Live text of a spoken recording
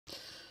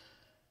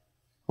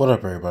What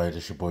up, everybody?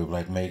 This your boy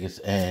Black Magus,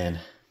 and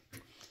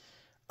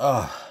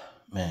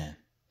man,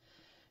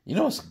 you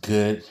know what's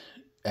good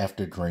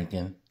after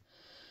drinking?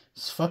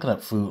 It's fucking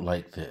up food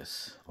like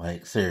this.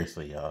 Like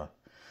seriously, y'all.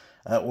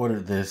 I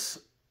ordered this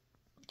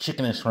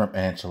chicken and shrimp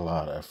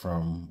enchilada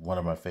from one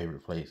of my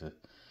favorite places,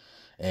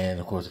 and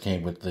of course, it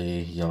came with the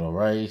yellow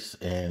rice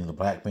and the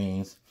black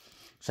beans.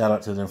 Shout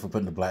out to them for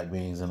putting the black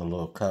beans in a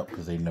little cup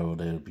because they know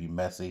they would be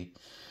messy.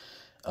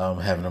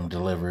 Having them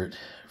delivered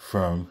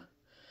from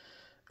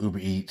Uber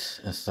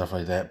Eats and stuff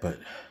like that, but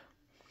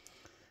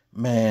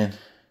man,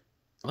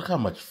 look how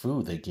much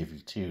food they give you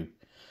too.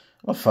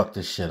 I'm gonna fuck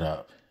this shit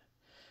up.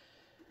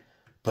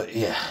 But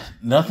yeah,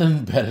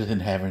 nothing better than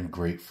having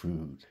great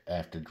food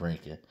after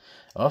drinking.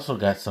 I also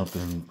got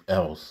something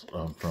else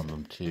from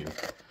them too.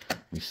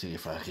 Let me see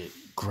if I can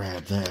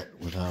grab that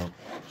without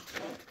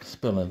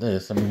spilling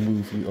this. Let me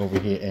move you over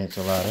here,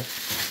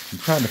 enchilada. I'm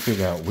trying to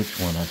figure out which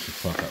one I should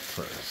fuck up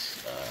first.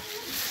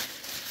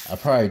 I'll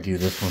probably do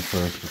this one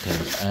first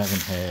because I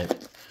haven't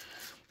had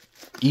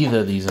either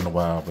of these in a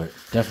while, but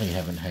definitely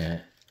haven't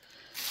had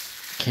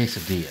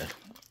quesadilla.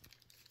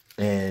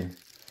 And,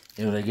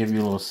 you know, they give you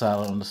a little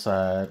salad on the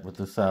side with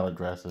the salad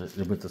dressing,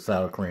 with the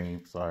sour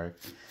cream, sorry.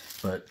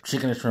 But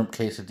chicken and shrimp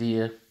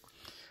quesadilla,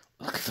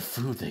 look at the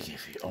food they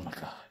give you. Oh my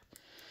God.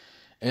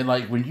 And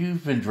like when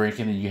you've been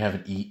drinking and you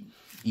haven't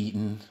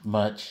eaten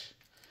much,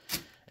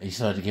 and you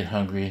start to get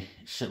hungry,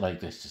 shit like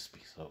this just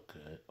be so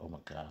good. Oh my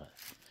God.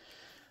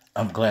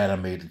 I'm glad I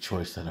made the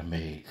choice that I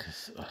made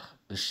because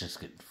this shit's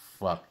getting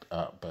fucked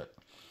up. But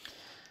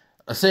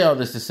I say all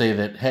this to say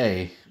that,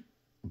 hey,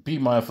 be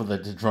mindful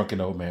that the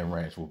Drunken Old Man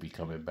Rants will be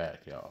coming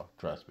back, y'all.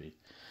 Trust me.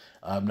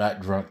 I'm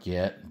not drunk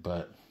yet,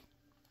 but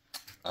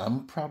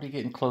I'm probably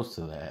getting close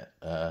to that.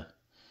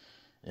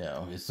 You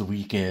know, it's the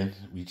weekend.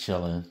 We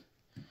chilling.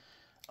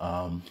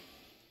 Been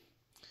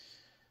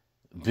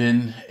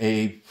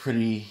a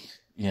pretty,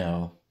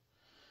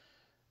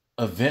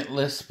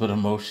 eventless but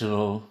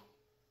emotional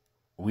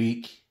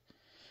week,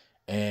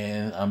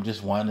 and I'm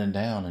just winding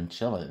down and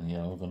chilling.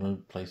 Gonna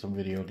play some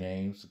video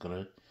games,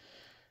 gonna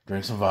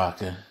drink some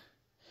vodka,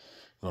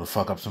 gonna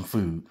fuck up some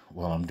food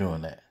while I'm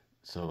doing that,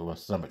 so my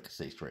stomach can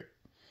stay straight.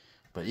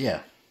 But yeah,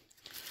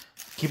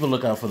 keep a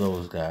lookout for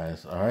those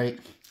guys. All right,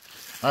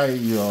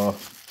 you all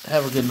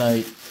have a good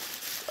night.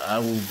 I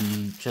will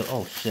be chill.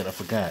 Oh shit, I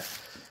forgot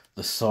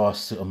the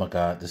sauce. Oh my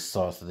God, this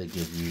sauce that they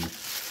give you,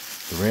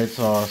 the red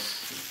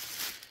sauce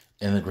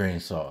and the green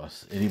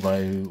sauce.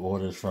 Anybody who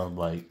orders from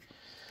like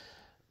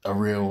a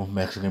real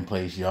Mexican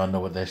place, y'all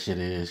know what that shit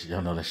is.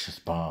 Y'all know that shit's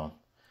bomb.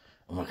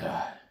 Oh my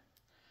God.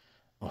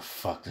 I'm gonna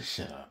fuck this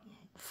shit up.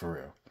 For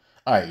real.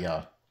 Alright,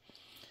 y'all.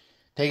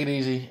 Take it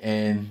easy.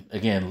 And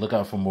again, look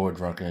out for more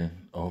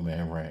Drunken Old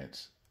Man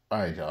Rants.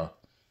 Alright, y'all.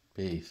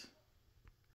 Peace.